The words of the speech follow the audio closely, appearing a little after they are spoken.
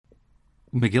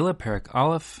Megillah, Perek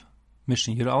Aleph,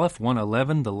 Mishnah Yud Aleph,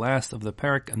 111, the last of the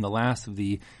Perek and the last of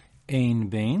the Ein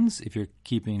Bains. If you're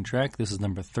keeping track, this is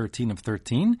number 13 of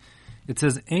 13. It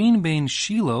says, Ein Bain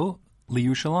Shiloh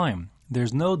liyushalayim.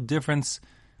 There's no difference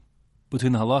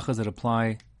between the halachas that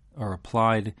apply or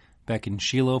applied back in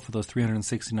Shiloh for those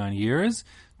 369 years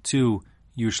to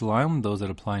Yerushalayim, those that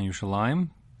apply in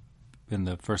Yerushalayim, in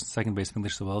the first and second base of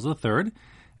English as well as the third.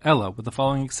 Ella, with the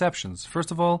following exceptions.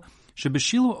 First of all,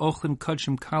 Shebeshilo ochlin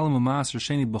kachim kalim u'maser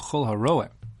sheni b'chol haroeh.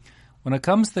 When it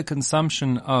comes to the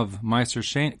consumption of maaser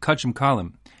sheni, kachim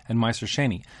kalim and maaser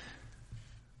sheni,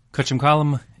 kachim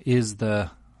kalim is the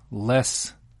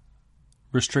less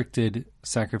restricted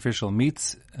sacrificial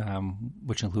meats,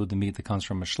 which include the meat that comes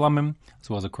from Mishlamim, as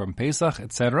well as a Korban Pesach,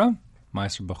 etc.,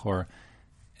 maaser b'chor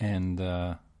and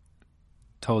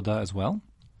Toda as well.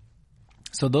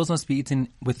 So those must be eaten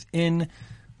within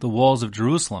the walls of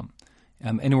Jerusalem,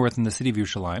 anywhere within the city of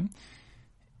Yerushalayim.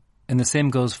 And the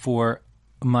same goes for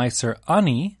Maaser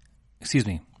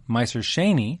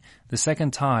Sheni, the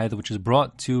second tithe, which is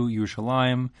brought to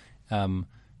Yerushalayim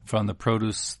from the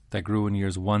produce that grew in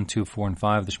years 1, 2, 4, and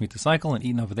 5 of the Shemitah cycle, and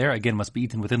eaten over there, again, must be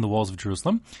eaten within the walls of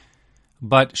Jerusalem.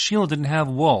 But Shiloh didn't have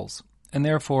walls, and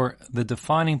therefore the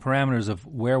defining parameters of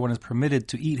where one is permitted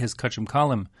to eat his kachim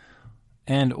kalim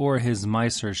and or his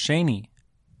Maaser Sheni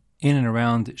in and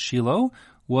around Shiloh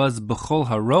was b'chol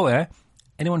haroeh,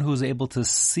 anyone who is able to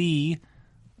see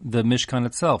the Mishkan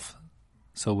itself.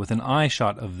 So with an eye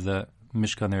shot of the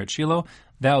Mishkan there at Shiloh,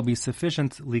 that will be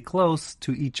sufficiently close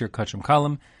to eat your kachim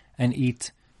kalim and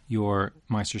eat your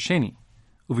Maaser Sheni.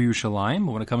 Uvi Yerushalayim,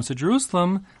 but when it comes to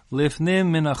Jerusalem,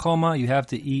 lifnim min achoma, you have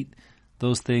to eat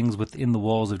those things within the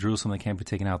walls of Jerusalem. They can't be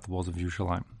taken out the walls of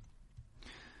Yerushalayim.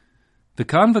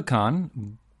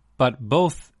 V'kan, but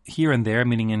both here and there,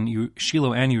 meaning in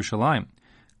Shiloh and Yerushalayim,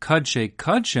 kadshe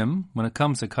kadshim, when it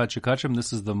comes to kadshe kadshim,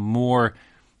 this is the more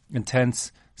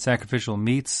intense sacrificial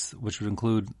meats, which would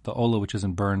include the olah, which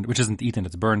isn't eaten,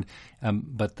 it's burned,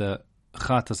 but the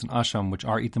chatas and asham, which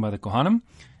are eaten by the kohanim,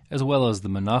 as well as the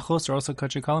menachos, are also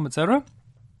kadshe kalim, etc.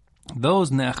 Those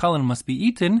ne'achalim must be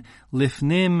eaten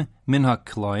lifnim min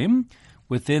ha'klaim,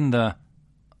 within the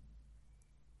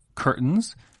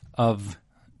curtains of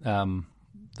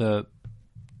the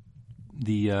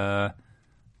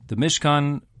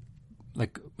Mishkan,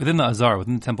 like within the Azar,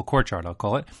 within the temple courtyard, I'll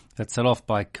call it, that's set off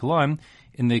by Kilaim.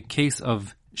 In the case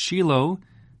of Shiloh,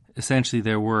 essentially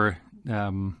there were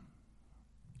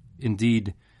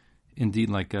indeed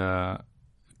like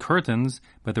curtains,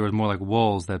 but there was more like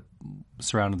walls that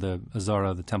surrounded the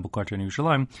Azara, the temple courtyard in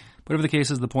Yerushalayim. Whatever the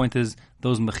case is, the point is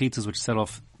those mechitzas which set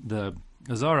off the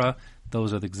Azara,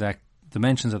 those are the exact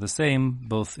dimensions are the same,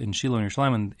 both in Shiloh and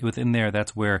Yerushalayim, and within there,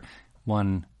 that's where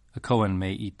a Kohen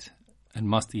may eat and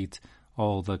must eat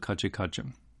all the kadshe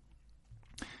kadshim.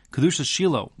 Kedusha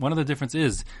Shiloh, one of the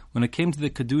differences is, when it came to the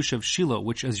Kedusha of Shiloh,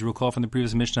 which, as you recall from the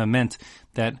previous Mishnah, meant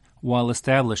that while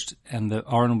established and the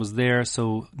Aron was there,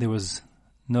 so there was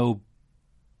no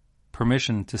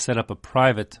permission to set up a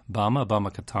private Bama, a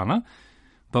Bama Katana.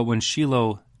 But when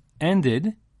Shiloh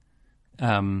ended,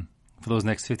 for those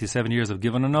next 57 years of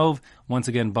Givon and Ov, once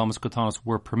again, Bamas Katanos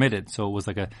were permitted. So it was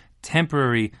like a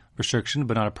temporary restriction,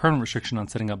 but not a permanent restriction on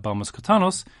setting up Bamas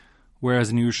Katanos. Whereas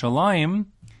in Yerushalayim,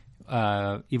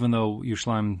 even though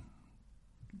Yerushalayim,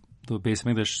 the base of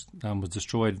English, was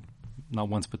destroyed not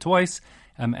once but twice,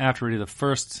 after already the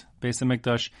first base of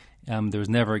Mikdash, there was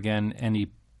never again any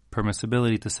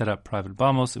permissibility to set up private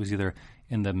Bamos. It was either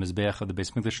in the Mizbeach of the base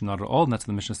of Mikdash or not at all, and that's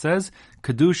what the Mishnah says.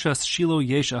 Kedusha Shiloh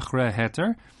yesh achrei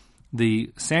heter.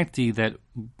 The sanctity that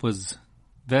was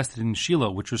vested in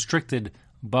Shiloh, which restricted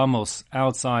Bamos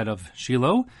outside of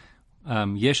Shiloh,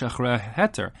 yesh achrei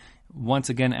heter. Once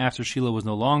again, after Shiloh was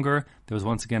no longer, there was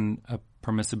once again a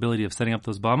permissibility of setting up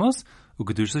those Bamos.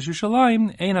 U'kedusha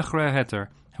Yerushalayim ein achrei heter.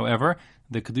 However,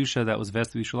 the Kedusha that was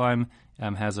vested in Yerushalayim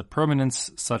has a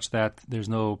permanence such that there's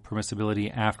no permissibility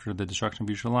after the destruction of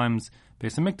Yerushalayim's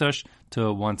base of Mikdash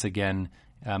to once again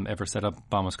ever set up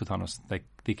Bamos Katanos.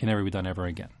 They can never be done ever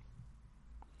again.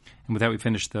 And with that, we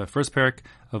finished the first parak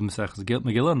of Masechus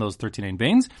Megillah and those 13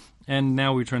 bains. And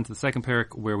now we turn to the second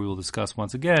parak, where we will discuss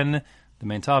once again the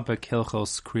main topic,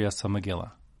 Hilchos Kriyas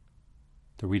HaMegillah,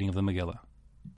 the reading of the Megillah.